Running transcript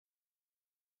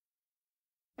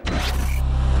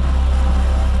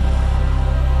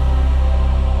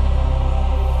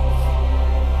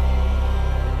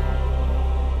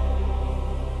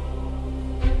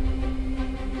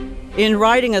In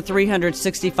writing a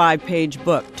 365-page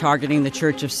book targeting the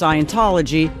Church of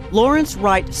Scientology, Lawrence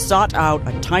Wright sought out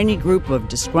a tiny group of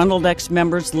disgruntled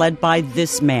ex-members led by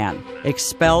this man,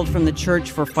 expelled from the church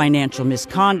for financial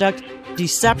misconduct,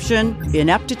 deception,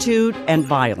 ineptitude, and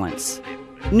violence.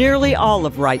 Nearly all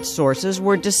of Wright's sources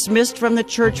were dismissed from the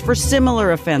church for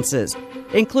similar offenses,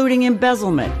 including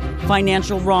embezzlement,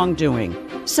 financial wrongdoing,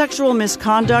 sexual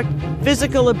misconduct,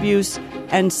 physical abuse,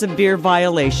 and severe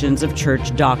violations of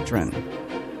church doctrine.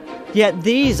 Yet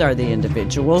these are the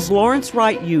individuals Lawrence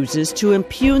Wright uses to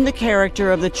impugn the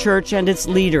character of the church and its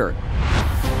leader,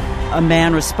 a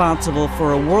man responsible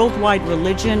for a worldwide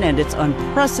religion and its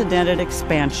unprecedented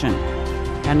expansion,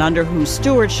 and under whose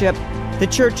stewardship the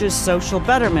church's social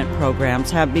betterment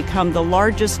programs have become the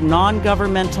largest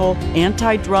non-governmental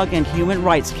anti-drug and human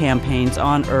rights campaigns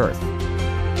on earth.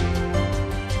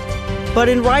 But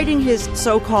in writing his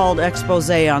so-called expose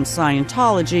on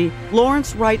Scientology,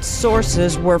 Lawrence Wright's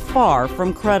sources were far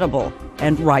from credible,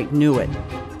 and Wright knew it.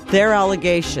 Their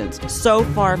allegations so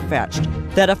far-fetched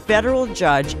that a federal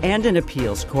judge and an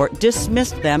appeals court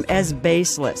dismissed them as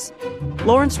baseless.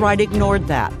 Lawrence Wright ignored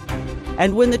that.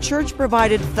 And when the church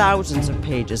provided thousands of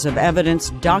pages of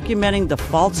evidence documenting the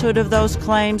falsehood of those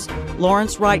claims,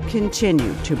 Lawrence Wright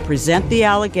continued to present the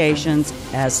allegations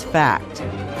as fact.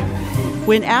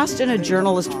 When asked in a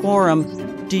journalist forum,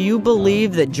 "Do you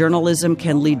believe that journalism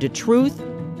can lead to truth?"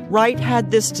 Wright had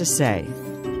this to say: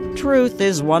 "Truth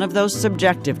is one of those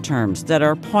subjective terms that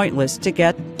are pointless to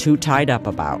get too tied up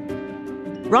about."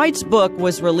 Wright's book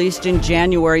was released in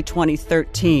January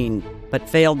 2013, but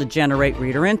failed to generate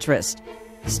reader interest.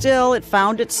 Still, it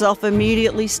found itself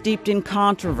immediately steeped in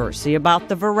controversy about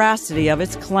the veracity of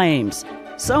its claims,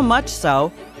 so much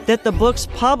so that the book's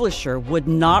publisher would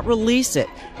not release it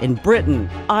in Britain,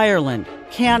 Ireland,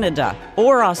 Canada,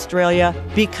 or Australia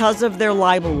because of their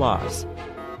libel laws.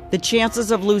 The chances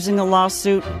of losing a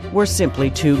lawsuit were simply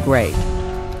too great.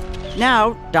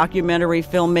 Now, documentary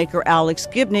filmmaker Alex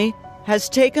Gibney has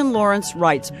taken Lawrence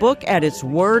Wright's book at its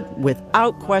word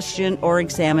without question or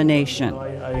examination.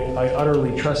 I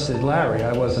utterly trusted Larry.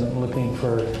 I wasn't looking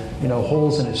for,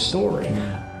 holes in his story.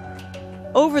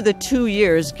 Over the 2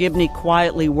 years Gibney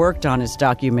quietly worked on his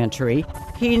documentary,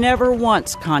 he never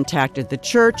once contacted the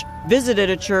church, visited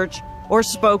a church, or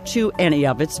spoke to any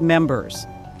of its members.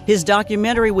 His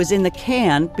documentary was in the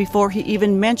can before he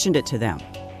even mentioned it to them.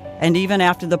 And even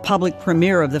after the public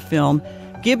premiere of the film,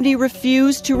 Gibney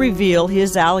refused to reveal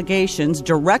his allegations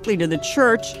directly to the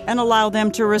church and allow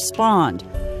them to respond.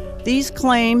 These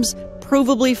claims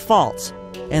provably false,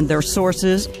 and their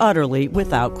sources utterly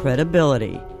without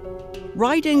credibility.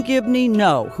 Wright and Gibney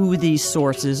know who these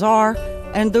sources are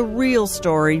and the real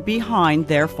story behind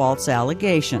their false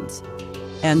allegations.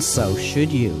 And so should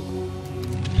you.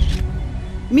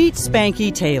 Meet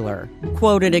Spanky Taylor,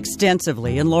 quoted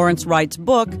extensively in Lawrence Wright's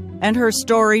book, and her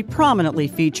story prominently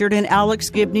featured in Alex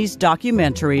Gibney's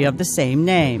documentary of the same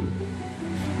name.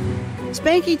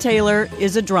 Spanky Taylor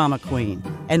is a drama queen,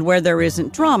 and where there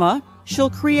isn't drama, she'll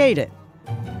create it.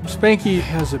 Spanky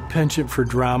has a penchant for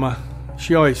drama.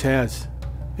 She always has.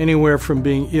 Anywhere from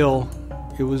being ill,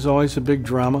 it was always a big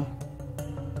drama.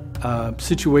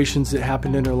 Situations that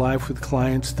happened in her life with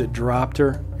clients that dropped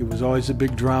her, it was always a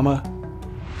big drama.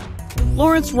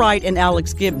 Lawrence Wright and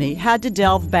Alex Gibney had to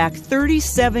delve back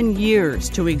 37 years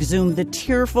to exhume the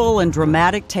tearful and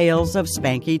dramatic tales of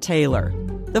Spanky Taylor.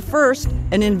 The first,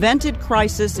 an invented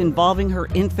crisis involving her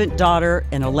infant daughter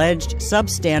and alleged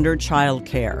substandard child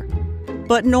care.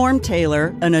 But Norm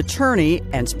Taylor, an attorney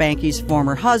and Spanky's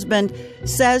former husband,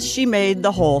 says she made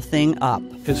the whole thing up.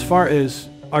 As far as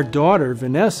our daughter,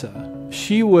 Vanessa,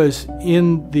 she was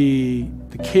in the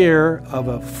care of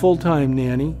a full-time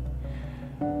nanny,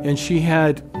 and she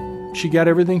got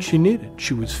everything she needed.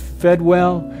 She was fed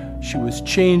well, she was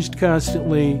changed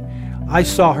constantly. I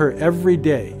saw her every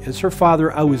day. As her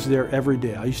father, I was there every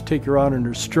day. I used to take her out in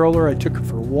her stroller, I took her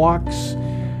for walks,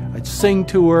 I'd sing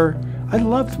to her. I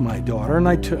loved my daughter, and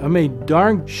I made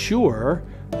darn sure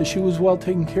that she was well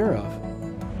taken care of.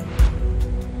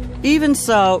 Even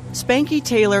so, Spanky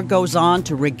Taylor goes on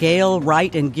to regale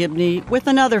Wright and Gibney with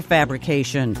another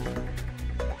fabrication.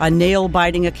 A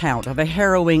nail-biting account of a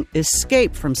harrowing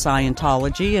escape from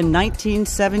Scientology in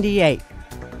 1978.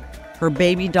 Her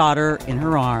baby daughter in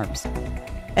her arms.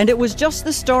 And it was just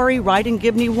the story Wright and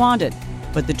Gibney wanted.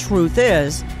 But the truth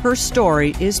is, her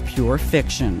story is pure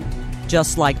fiction.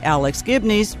 Just like Alex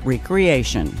Gibney's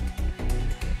recreation.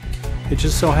 It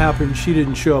just so happened she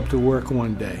didn't show up to work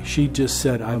one day. She just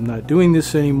said, "I'm not doing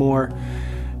this anymore."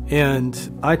 And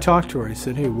I talked to her. I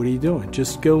said, "Hey, what are you doing?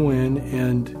 Just go in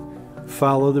and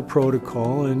follow the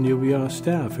protocol and you'll be off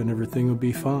staff and everything will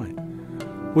be fine."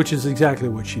 which is exactly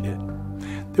what she did.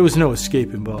 There was no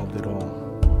escape involved at all.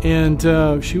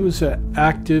 And she was an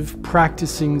active,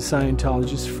 practicing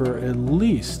Scientologist for at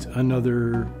least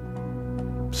another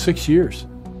 6 years.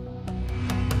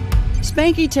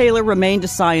 Spanky Taylor remained a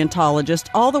Scientologist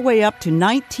all the way up to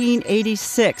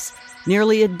 1986,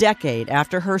 nearly a decade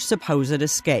after her supposed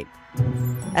escape.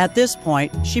 At this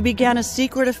point, she began a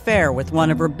secret affair with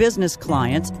one of her business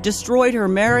clients, destroyed her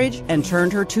marriage, and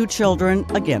turned her 2 children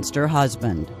against her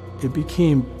husband. It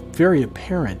became very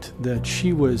apparent that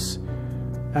she was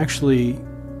actually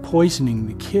poisoning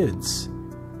the kids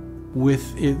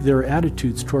with their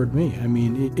attitudes toward me. I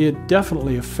mean, it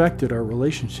definitely affected our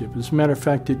relationship. As a matter of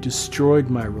fact, it destroyed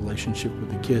my relationship with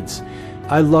the kids.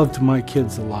 I loved my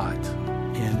kids a lot,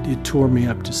 and it tore me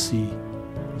up to see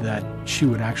that she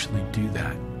would actually do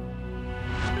that.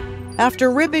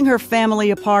 After ripping her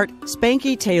family apart,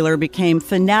 Spanky Taylor became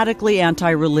fanatically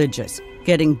anti-religious,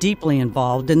 getting deeply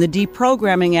involved in the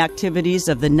deprogramming activities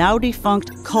of the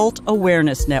now-defunct Cult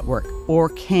Awareness Network, or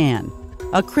CAN,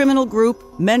 a criminal group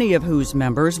many of whose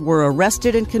members were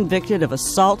arrested and convicted of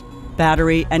assault,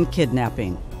 battery, and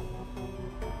kidnapping.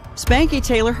 Spanky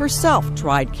Taylor herself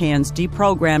tried CAN's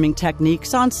deprogramming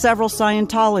techniques on several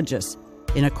Scientologists.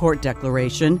 In a court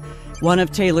declaration, one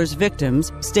of Taylor's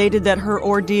victims stated that her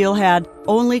ordeal had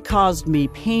only caused me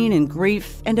pain and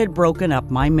grief and had broken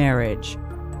up my marriage.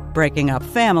 Breaking up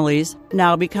families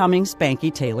now becoming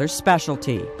Spanky Taylor's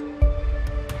specialty.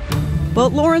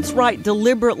 But Lawrence Wright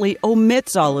deliberately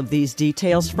omits all of these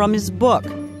details from his book.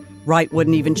 Wright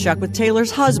wouldn't even check with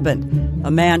Taylor's husband,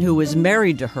 a man who was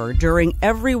married to her during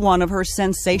every one of her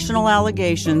sensational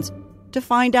allegations, to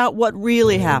find out what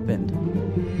really happened.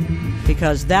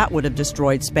 Because that would have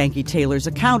destroyed Spanky Taylor's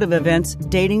account of events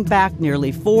dating back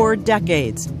nearly 4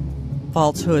 decades.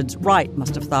 Falsehoods Wright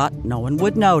must have thought no one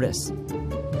would notice.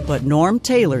 But Norm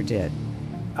Taylor did.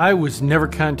 I was never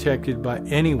contacted by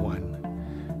anyone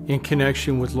in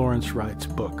connection with Lawrence Wright's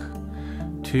book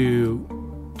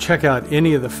to check out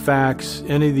any of the facts,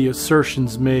 any of the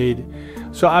assertions made.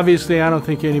 So obviously I don't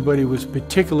think anybody was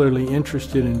particularly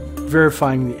interested in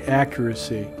verifying the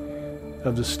accuracy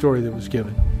of the story that was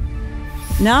given.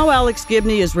 Now Alex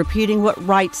Gibney is repeating what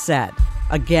Wright said,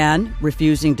 again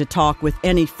refusing to talk with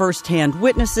any first-hand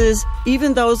witnesses,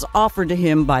 even those offered to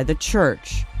him by the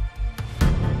church.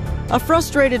 A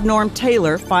frustrated Norm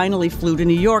Taylor finally flew to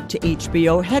New York to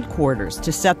HBO headquarters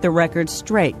to set the record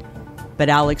straight. But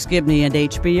Alex Gibney and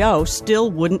HBO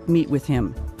still wouldn't meet with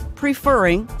him,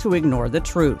 preferring to ignore the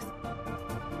truth.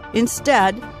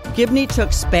 Instead, Gibney took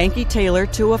Spanky Taylor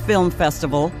to a film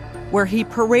festival where he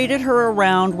paraded her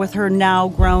around with her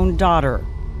now-grown daughter,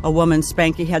 a woman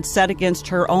Spanky had set against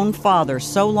her own father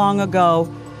so long ago,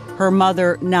 her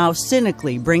mother now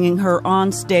cynically bringing her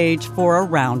on stage for a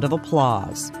round of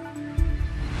applause.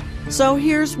 So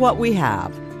here's what we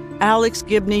have. Alex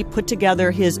Gibney put together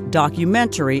his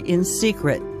documentary in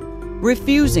secret,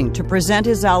 refusing to present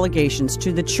his allegations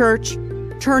to the church,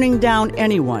 turning down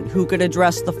anyone who could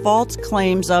address the false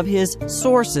claims of his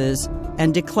sources,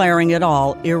 and declaring it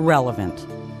all irrelevant.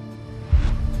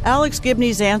 Alex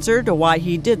Gibney's answer to why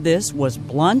he did this was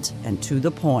blunt and to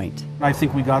the point. I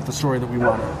think we got the story that we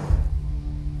wanted.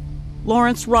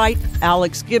 Lawrence Wright,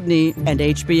 Alex Gibney, and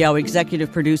HBO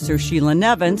executive producer Sheila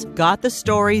Nevins got the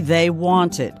story they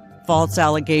wanted. False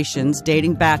allegations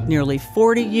dating back nearly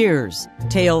 40 years.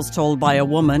 Tales told by a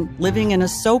woman living in a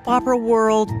soap opera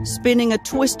world, spinning a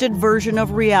twisted version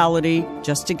of reality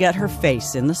just to get her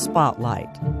face in the spotlight.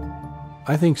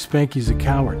 I think Spanky's a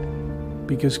coward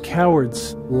because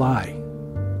cowards lie.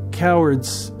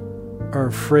 Cowards are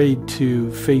afraid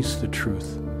to face the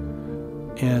truth.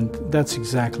 And that's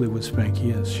exactly what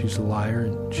Spanky is. She's a liar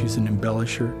and she's an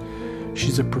embellisher.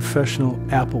 She's a professional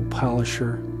apple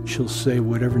polisher. She'll say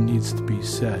whatever needs to be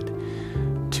said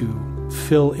to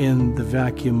fill in the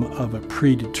vacuum of a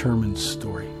predetermined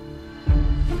story.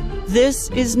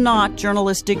 This is not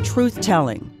journalistic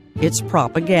truth-telling. It's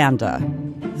propaganda.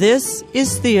 This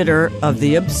is theater of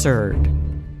the absurd.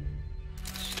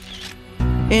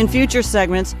 In future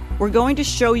segments, we're going to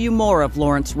show you more of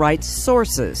Lawrence Wright's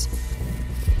sources.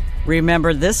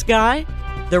 Remember this guy?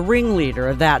 The ringleader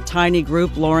of that tiny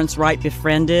group Lawrence Wright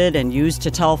befriended and used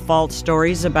to tell false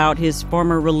stories about his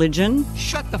former religion?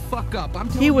 Shut the fuck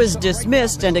up. He was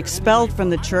dismissed and expelled from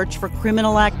the church for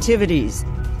criminal activities.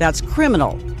 That's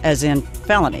criminal, as in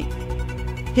felony.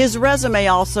 His resume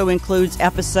also includes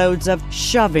episodes of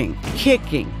shoving,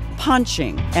 kicking,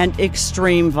 punching, and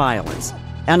extreme violence,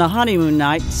 and a honeymoon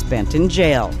night spent in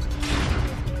jail.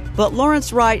 But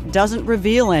Lawrence Wright doesn't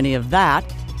reveal any of that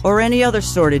or any other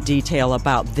sordid detail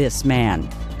about this man.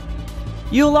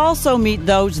 You'll also meet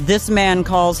those this man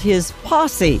calls his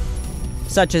posse,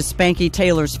 such as Spanky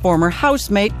Taylor's former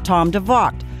housemate, Tom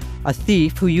defunct, a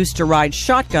thief who used to ride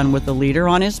shotgun with the leader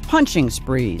on his punching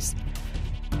sprees.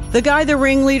 The guy the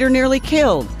ringleader nearly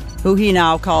killed, who he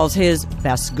now calls his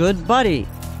best good buddy.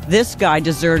 This guy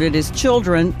deserted his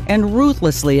children and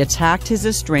ruthlessly attacked his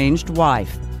estranged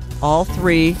wife. All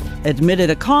three admitted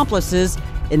accomplices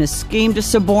in a scheme to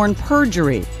suborn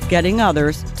perjury, getting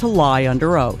others to lie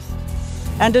under oath.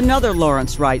 And another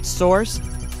Lawrence Wright source,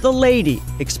 the lady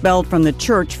expelled from the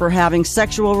church for having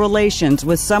sexual relations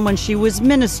with someone she was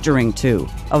ministering to,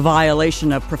 a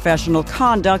violation of professional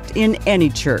conduct in any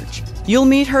church. You'll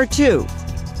meet her too.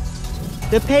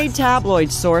 The paid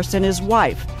tabloid source and his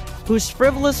wife, whose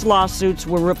frivolous lawsuits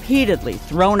were repeatedly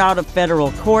thrown out of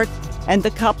federal court, and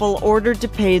the couple ordered to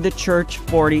pay the church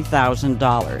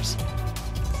 $40,000.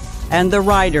 And the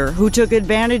writer who took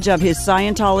advantage of his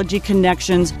Scientology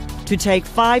connections to take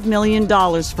 $5 million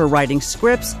for writing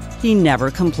scripts he never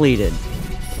completed.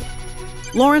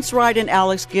 Lawrence Wright and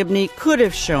Alex Gibney could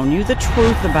have shown you the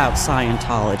truth about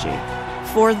Scientology.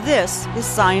 For this is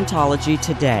Scientology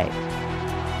today.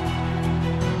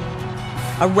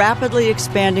 A rapidly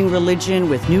expanding religion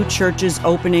with new churches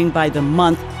opening by the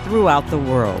month throughout the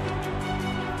world.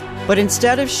 But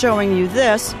instead of showing you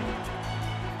this,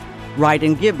 Wright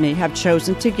and Gibney have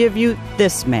chosen to give you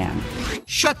this man.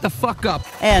 Shut the fuck up.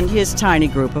 And his tiny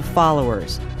group of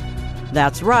followers.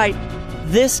 That's right,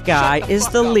 this guy is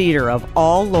the leader of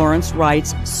all Lawrence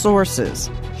Wright's sources.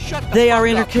 They are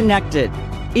interconnected,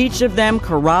 each of them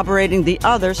corroborating the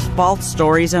other's false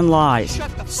stories and lies,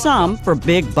 some for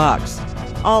big bucks.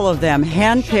 All of them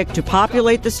handpicked to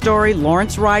populate the story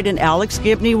Lawrence Wright and Alex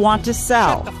Gibney want to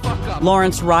sell.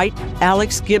 Lawrence Wright,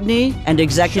 Alex Gibney, and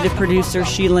executive producer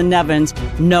Sheila Nevins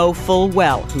know full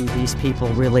well who these people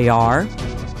really are.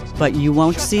 But you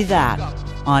won't see that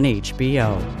on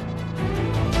HBO.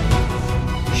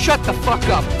 Shut the fuck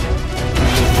up.